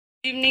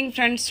Evening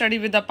friends, study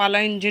with Apala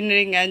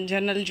engineering and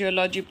general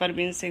geology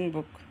Parveen Singh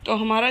book. तो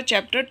हमारा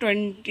chapter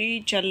 20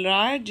 चल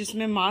रहा है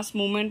जिसमें मास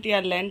मूवमेंट या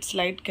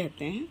लैंडस्लाइड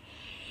कहते हैं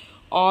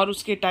और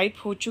उसके टाइप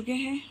हो चुके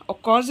हैं और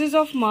कॉजेज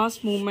ऑफ मास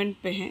मूवमेंट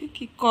पे हैं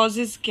कि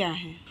कॉजेज क्या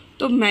हैं।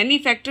 तो many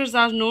factors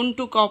are known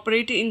to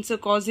cooperate in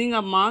causing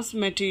a mass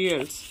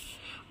materials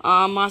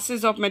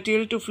masses of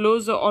material to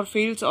flows or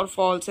fails or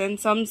falls, and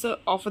some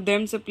of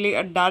them play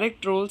a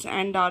direct roles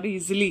and are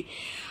easily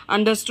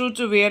understood,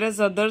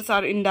 whereas others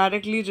are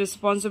indirectly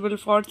responsible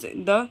for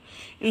the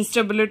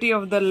instability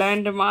of the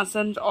land mass,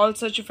 and all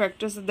such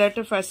factors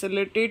that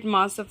facilitate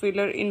mass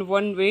failure in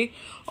one way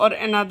or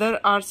another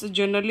are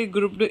generally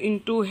grouped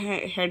into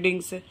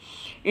headings: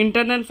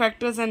 internal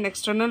factors and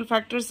external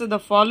factors.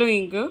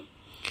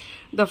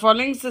 The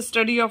following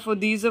study of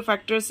these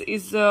factors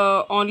is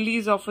only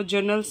of a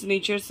general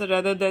nature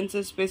rather than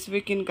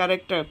specific in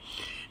character.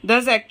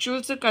 Thus,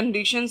 actual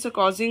conditions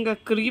causing a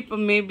creep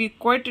may be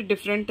quite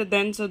different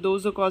than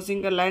those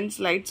causing a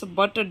landslides,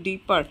 but a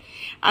deeper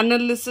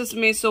analysis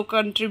may show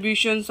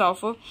contributions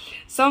of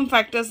some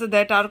factors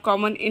that are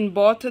common in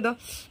both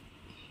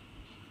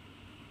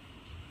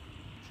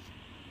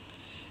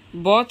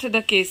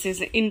the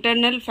cases.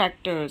 Internal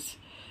factors.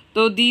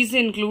 So these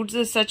includes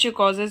such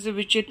causes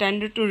which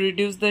tend to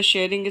reduce the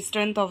shearing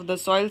strength of the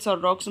soils or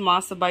rocks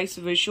mass by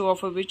virtue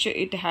of which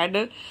it had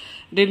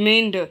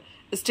remained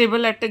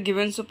stable at a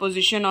given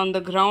position on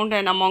the ground,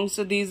 and amongst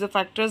these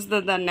factors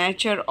the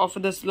nature of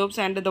the slopes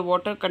and the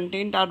water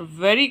content are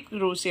very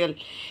crucial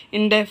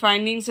in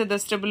defining the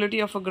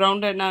stability of a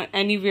ground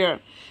anywhere,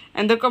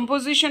 and the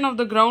composition of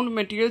the ground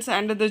materials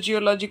and the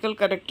geological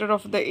character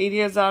of the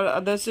areas are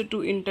others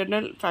to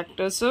internal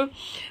factors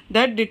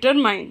that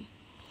determine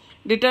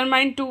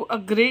to a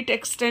great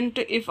extent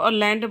if a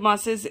land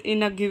masses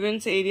in a given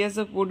areas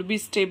would be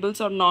stable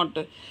or not.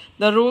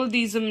 The role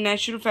these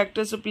natural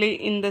factors play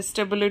in the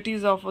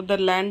stabilities of the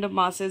land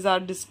masses are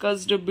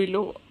discussed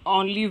below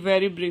only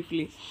very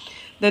briefly.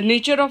 The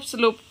nature of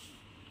slope.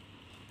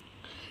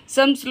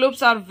 Some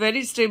slopes are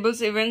very stable,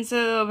 when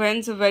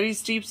very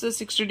steep,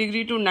 60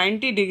 degree to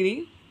 90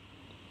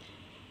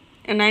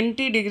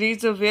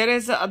 degrees,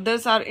 whereas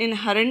others are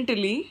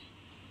inherently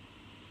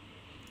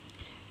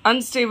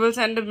unstable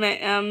and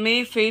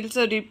may fail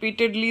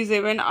repeatedly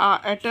even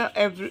at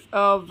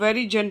a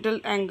very gentle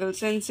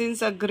angles, and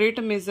since a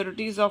great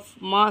majorities of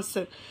mass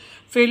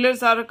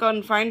failures are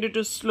confined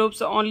to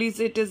slopes only,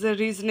 it is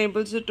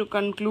reasonable to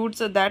conclude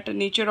that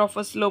nature of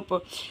a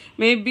slope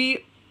may be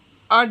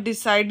a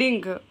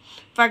deciding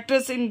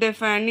factors in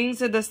defining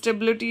the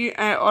stability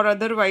or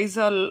otherwise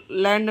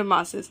land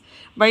masses.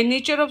 By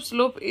nature of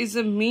slope is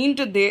meant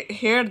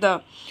here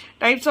the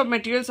types of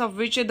materials of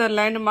which the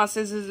land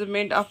masses is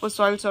made up of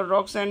soils or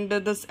rocks, and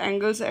the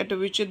angles at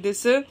which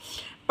this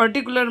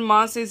particular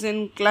mass is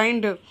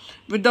inclined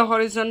with the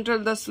horizontal,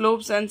 the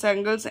slopes and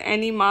angles.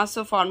 Any mass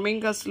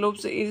forming a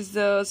slopes is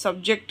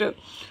subject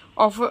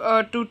of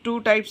to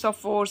two types of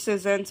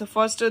forces, and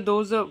first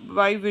those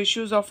by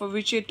virtues of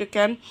which it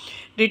can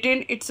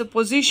retain its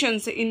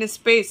positions in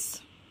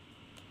space,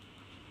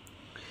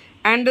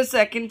 and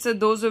second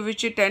those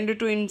which tend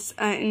to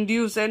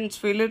induce and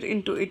failure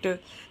into it.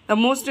 The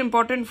most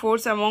important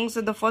force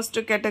amongst the first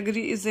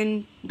category is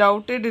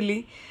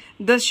undoubtedly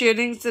the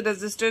shearing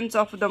resistance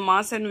of the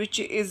mass, and which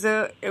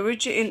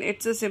in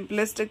its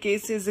simplest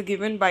case is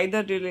given by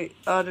the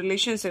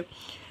relationship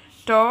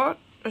tau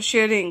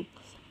shearing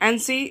and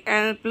C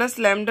and plus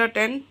lambda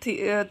 10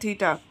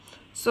 theta.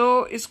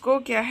 So इसको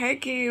क्या है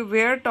कि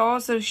where tau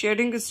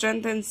shearing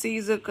strength and C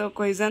is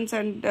cohesion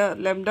and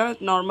lambda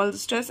normal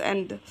stress,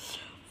 and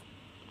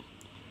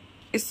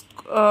इस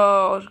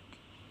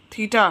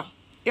theta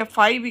या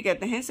phi भी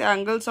कहते हैं से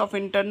angles of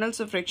internal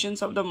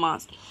frictions of the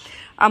mass.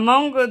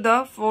 Among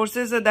the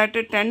forces that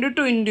tend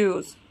to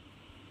induce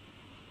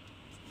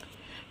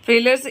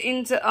failures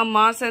in a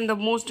mass, and the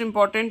most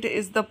important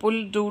is the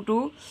pull due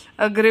to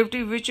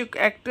gravity which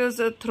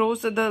acts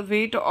throws the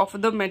weight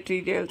of the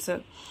materials.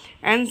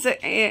 And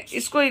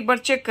इसको एक बार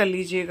check कर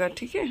लीजिएगा,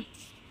 ठीक है.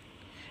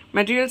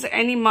 Materials,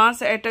 any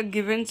mass at a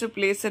given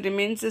place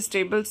remains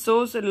stable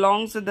so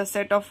long the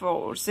set of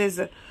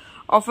forces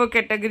of a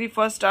category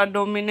first are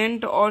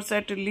dominant or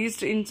at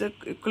least in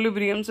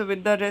equilibrium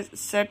with the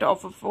set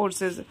of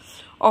forces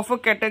of a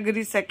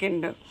category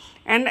second,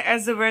 and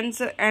as when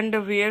and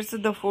where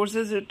the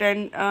forces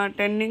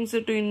tending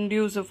to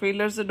induce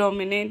failures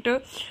dominate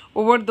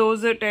over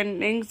those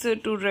tending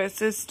to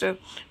resist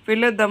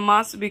failure, the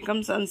mass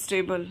becomes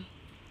unstable.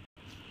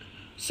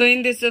 So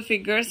in this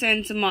figures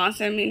and mass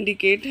M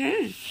indicate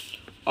है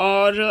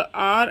और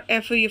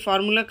RF ये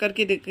formula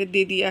करके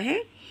दे दिया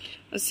है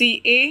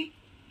CA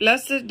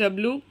plus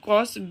W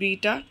cos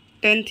beta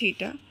tan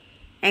theta,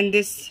 and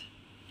this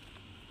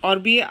or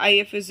B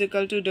IF is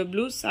equal to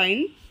W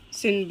sin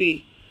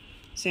B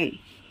sin.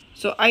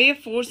 So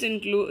IF force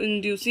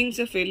inducing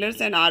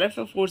failures and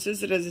RF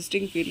forces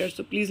resisting failures.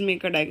 So please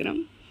make a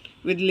diagram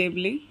with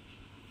labeling.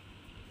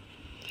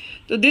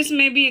 So this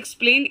may be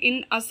explained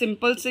in a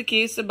simple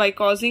case by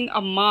causing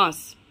a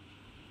mass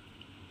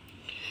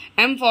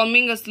M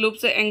forming a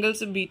slopes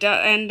angles beta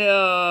and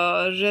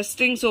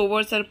resting over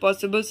a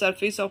possible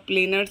surface of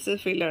planar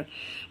failure.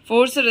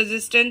 Force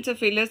resistance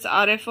failures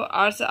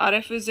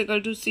RF is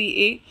equal to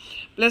CA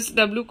plus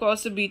W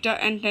cos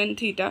beta and tan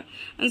theta,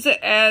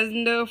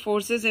 and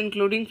forces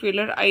including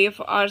failure IF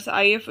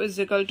is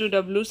equal to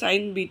W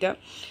sin beta,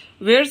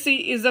 where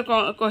C is the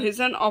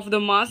cohesion of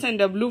the mass and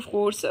W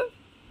forces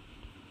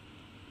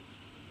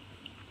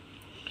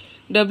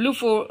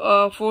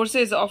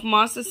of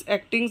masses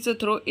acting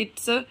through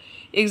its.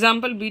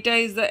 Example, beta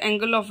is the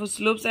angle of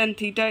slopes and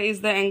theta is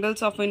the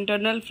angles of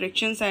internal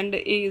frictions, and A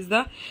is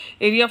the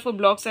area of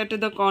blocks at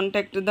the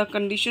contact. The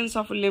conditions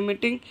of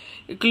limiting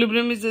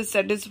equilibrium is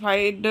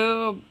satisfied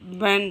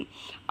when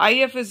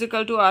IF is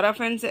equal to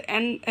RF,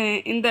 and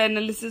in the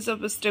analysis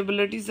of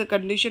stability the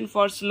condition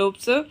for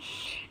slopes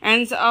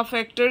and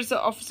factors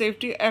of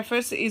safety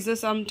Fs is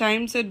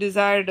sometimes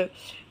desired,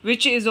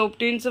 which is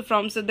obtained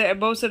from the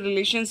above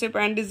relationship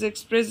and is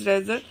expressed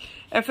as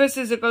Fs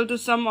is equal to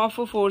sum of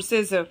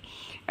forces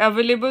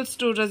available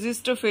to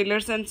resist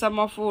failures and sum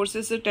of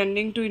forces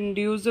tending to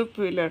induce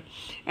failure,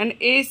 and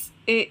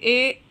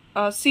CA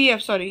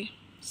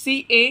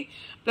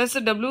plus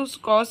W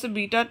cos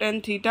beta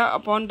tan theta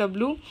upon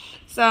W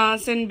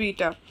sin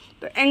beta.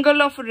 The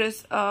angle of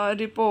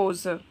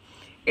repose.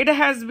 It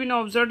has been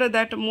observed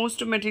that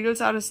most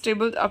materials are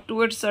stable up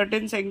towards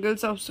certain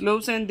angles of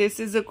slopes, and this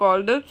is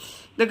called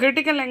the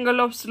critical angle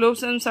of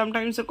slopes and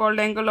sometimes called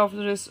angle of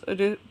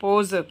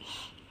repose,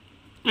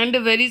 and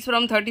varies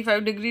from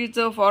 35 degrees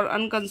for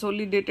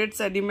unconsolidated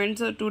sediments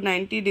to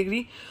 90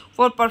 degrees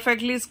for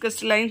perfectly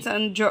crystalline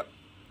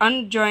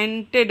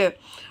unjointed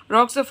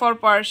rocks. For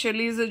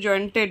partially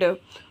jointed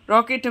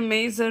rock, it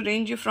may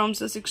range from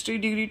 60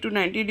 degrees to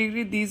 90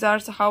 degrees. These are,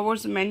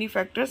 however, many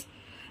factors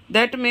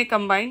that may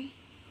combine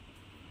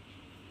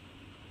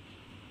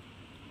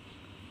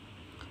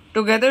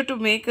together to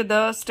make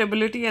the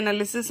stability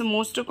analysis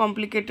most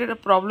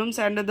complicated problems,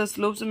 and the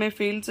slopes may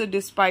fail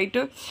despite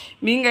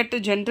being at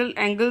gentle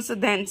angles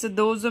than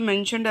those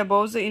mentioned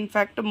above. In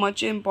fact,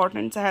 much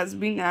importance has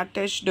been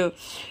attached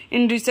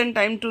in recent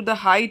time to the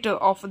height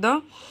of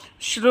the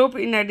slope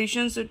in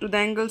addition to the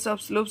angles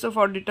of slopes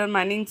for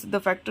determining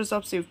the factors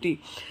of safety.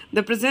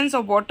 The presence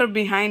of water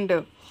behind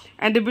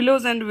and below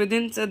and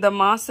within the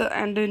mass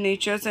and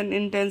natures and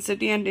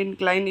intensity and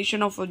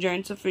inclination of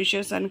joints,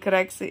 fissures and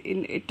cracks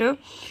in it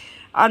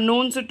are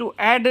known to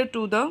add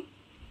to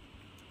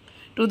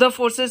the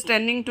forces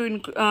tending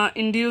to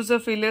induce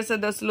failures.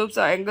 The slopes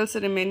angles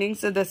remaining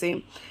the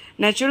same.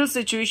 Natural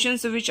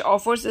situations which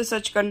offers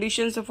such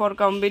conditions for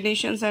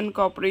combinations and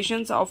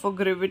cooperations of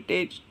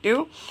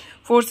gravitative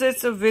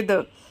forces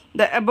with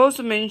the above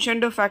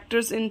mentioned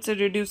factors in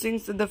reducing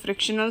the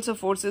frictional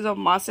forces of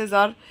masses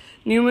are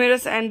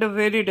numerous and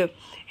varied.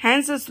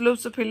 Hence,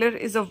 slopes failure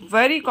is a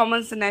very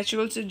common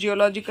natural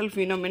geological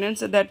phenomenon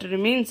that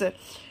remains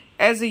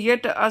as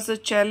yet as a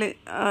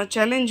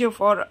challenge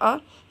for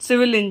a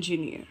civil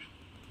engineer.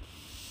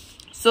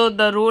 So,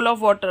 the role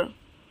of water.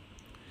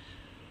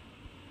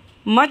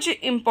 Much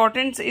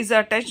importance is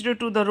attached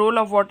to the role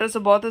of water,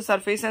 both the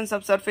surface and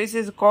subsurface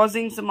is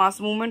causing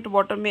mass movement.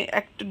 Water may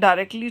act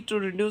directly to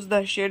reduce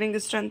the shearing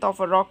strength of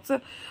rocks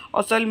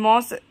or soil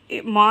mass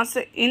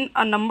in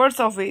a numbers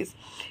of ways.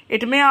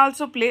 It may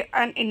also play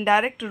an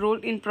indirect role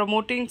in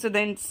promoting the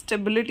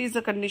instability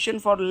condition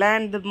for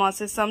land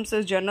masses. Some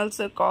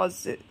journals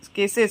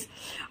cases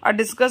are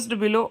discussed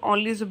below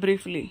only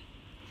briefly.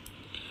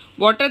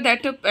 Water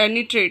that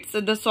penetrates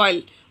the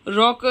soil.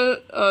 Rock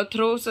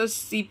throws a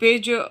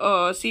seepage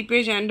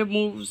and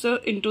moves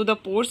into the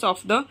pores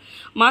of the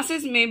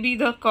masses may be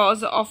the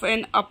cause of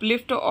an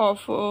uplift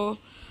of or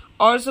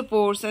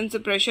pores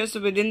and pressures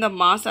within the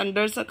mass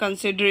under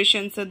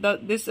considerations.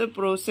 This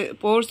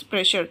pores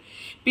pressure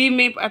P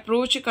may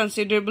approach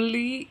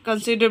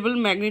considerable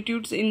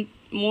magnitudes in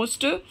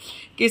most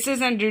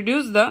cases and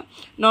reduce the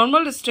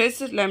normal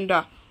stress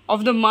lambda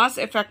of the mass,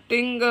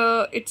 affecting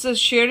its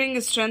shearing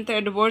strength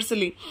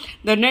adversely.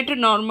 The net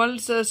normal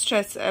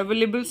stress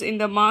available in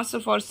the mass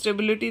for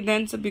stability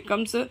then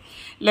becomes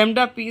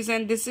lambda p,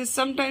 and this is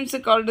sometimes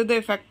called the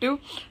effective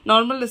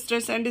normal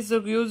stress and is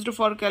used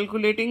for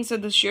calculating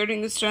the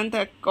shearing strength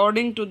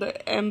according to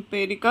the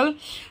empirical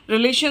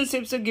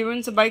relationships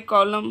given by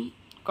column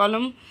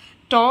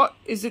tau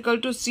is equal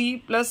to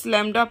C plus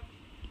lambda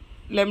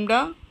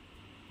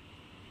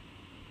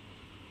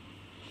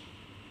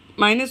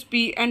minus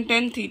P and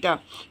tan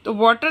theta. The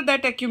water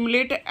that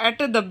accumulate at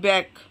the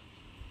back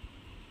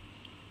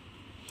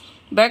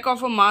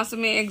of a mass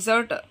may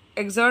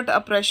exert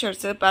a pressure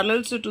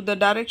parallel to the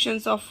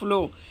directions of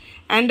flow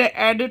and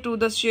add to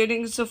the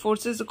shearing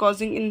forces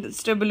causing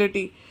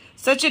instability.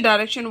 Such a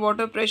direction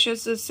water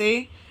pressures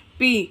say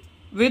P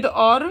with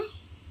or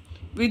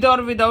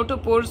without a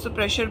pores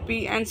pressure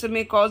P and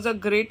may cause a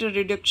great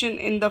reduction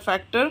in the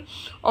factor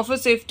of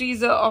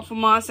safeties of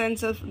mass and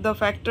the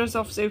factors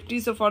of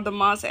safeties for the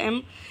mass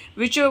M,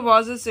 which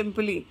was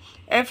simply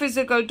F is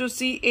equal to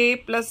CA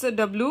plus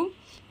W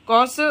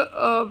cos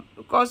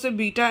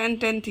beta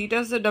and tan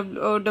theta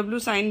W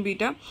sin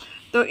beta.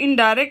 The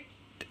indirect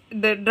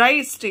the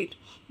dry state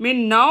may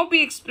now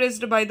be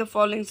expressed by the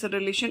following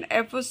relation: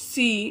 F is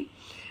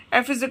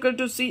equal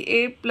to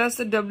Ca plus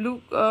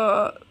W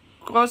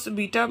cos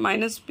beta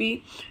minus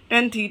P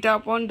tan theta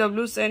upon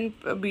W sin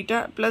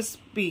beta plus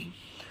P.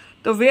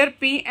 So where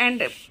P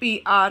and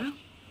P are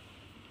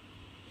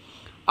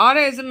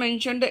as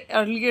mentioned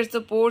earlier, the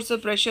pores,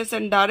 pressures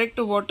and direct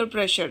water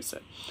pressures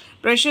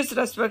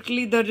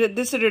respectively.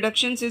 This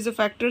reduction is a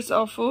factors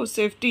of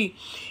safety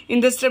in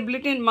the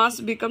stability and mass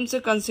becomes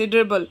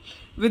considerable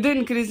with the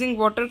increasing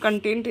water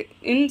content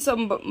in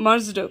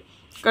submerged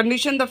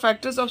condition. The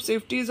factors of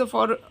safety is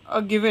for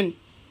a given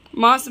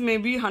mass may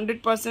be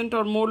 100%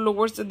 or more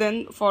lower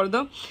than for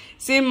the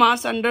same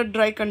mass under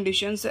dry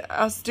conditions.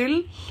 A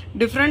still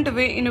different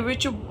way in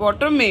which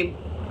water may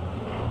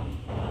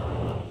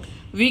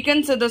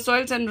weakens the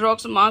soils and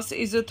rocks mass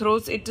is through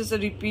it is a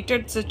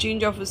repeated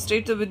change of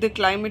state with the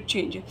climate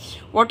change.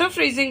 Water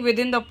freezing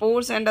within the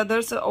pores and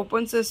others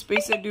opens a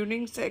space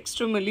during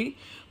extremely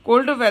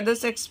cold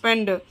weathers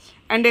expand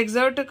and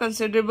exert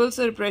considerable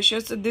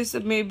pressures. This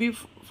may be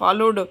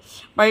followed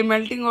by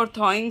melting or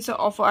thawing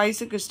of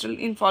ice crystal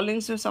in falling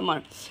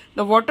summer.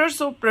 The water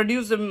so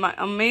produced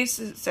may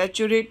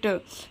saturate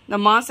the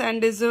mass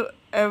and is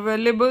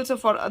available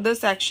for other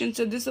actions.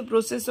 This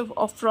process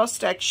of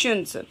frost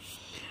actions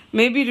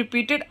may be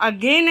repeated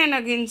again and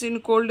again in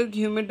cold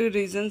humid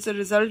regions,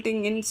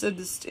 resulting in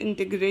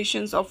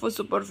disintegrations of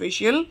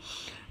superficial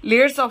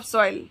layers of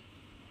soil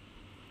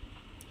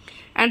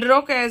and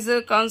rock. As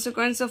a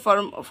consequence,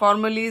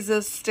 formerly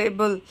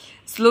stable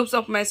slopes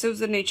of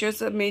massive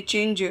natures may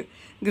change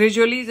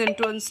gradually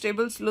into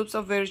unstable slopes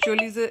of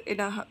virtually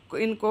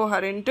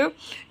incoherent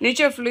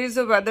nature. Fluids,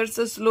 whether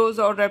slow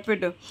or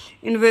rapid,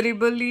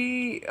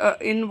 invariably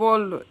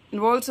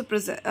involves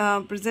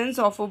presence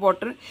of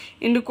water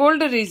in the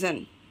cold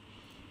region,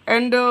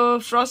 and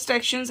frost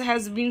actions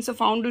has been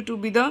found to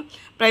be the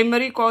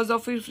primary cause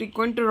of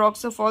frequent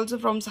rocks falls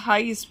from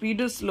high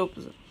speed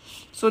slopes.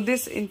 So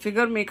this in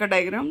figure make a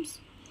diagrams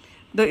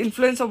the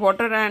influence of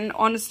water and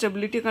on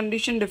stability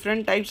condition,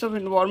 different types of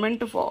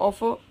environment for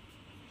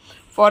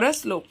a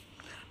slope.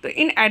 So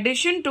in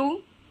addition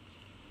to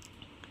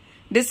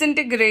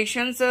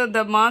disintegrations,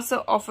 the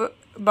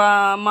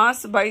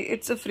mass by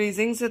its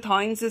freezing,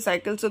 thawing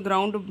cycles,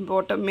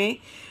 groundwater may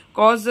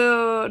cause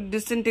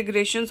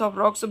disintegrations of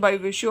rocks by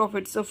virtue of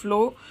its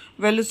flow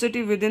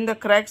velocity within the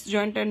cracks,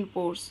 joint and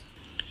pores.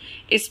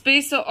 A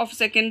space of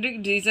secondary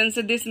reasons,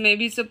 this may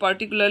be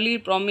particularly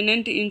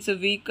prominent in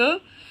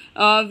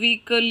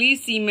weakly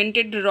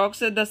cemented rocks.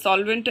 The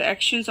solvent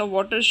actions of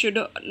water should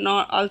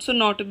also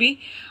not be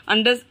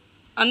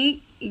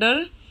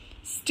underestimated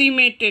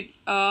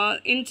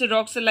in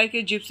rocks like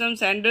gypsum,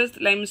 sanders,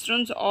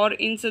 limestones, or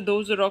in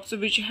those rocks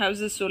which have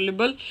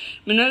soluble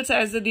minerals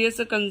as their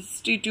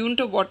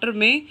constituent. Water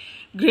may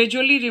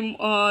gradually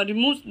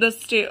remove the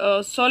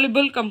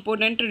soluble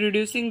component,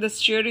 reducing the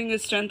shearing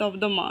strength of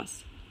the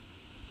mass.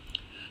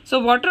 So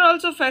water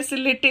also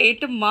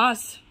facilitate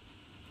mass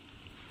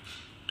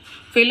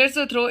failures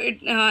through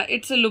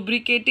its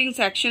lubricating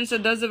sections.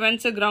 Thus, when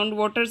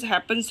groundwater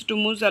happens to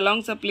move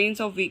along the planes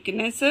of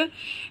weakness, an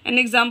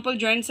example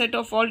joint set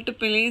of fault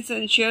planes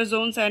and shear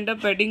zones and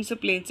bedding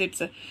planes.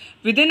 It's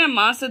within a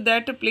mass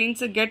that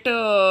planes get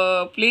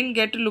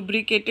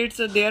lubricated,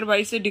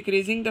 thereby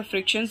decreasing the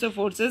friction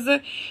forces.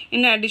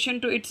 In addition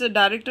to its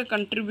direct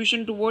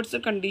contribution towards the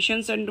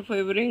conditions and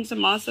favoring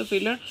mass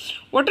failure,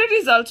 water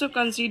is also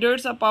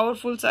considered a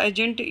powerful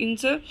agent in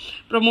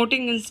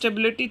promoting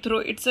instability through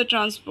its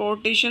transport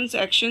actions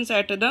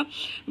at the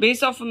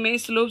base of main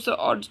slopes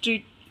or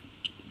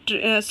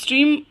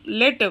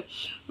streamlet,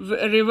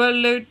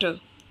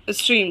 rivulet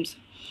streams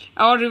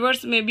or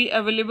rivers may be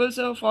available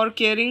for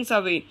carrying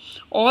away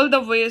all the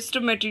waste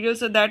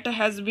materials that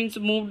has been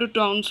moved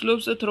down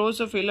slopes through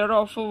failure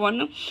of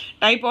one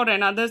type or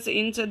another.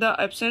 In the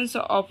absence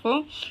of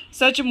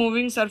such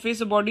moving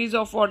surface bodies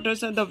of water,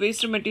 the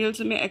waste materials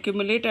may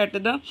accumulate at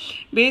the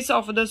base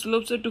of the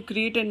slopes to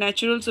create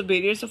natural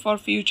barriers for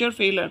future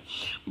failure.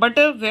 But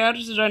where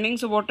running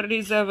water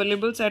is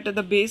available at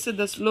the base,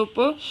 the slope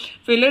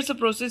failures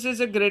process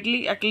is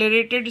greatly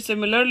accelerated.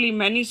 Similarly,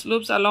 many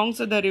slopes along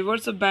the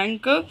river's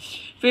bank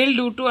fail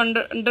due to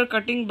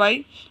undercutting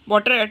by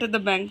water at the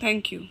bank.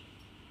 Thank you.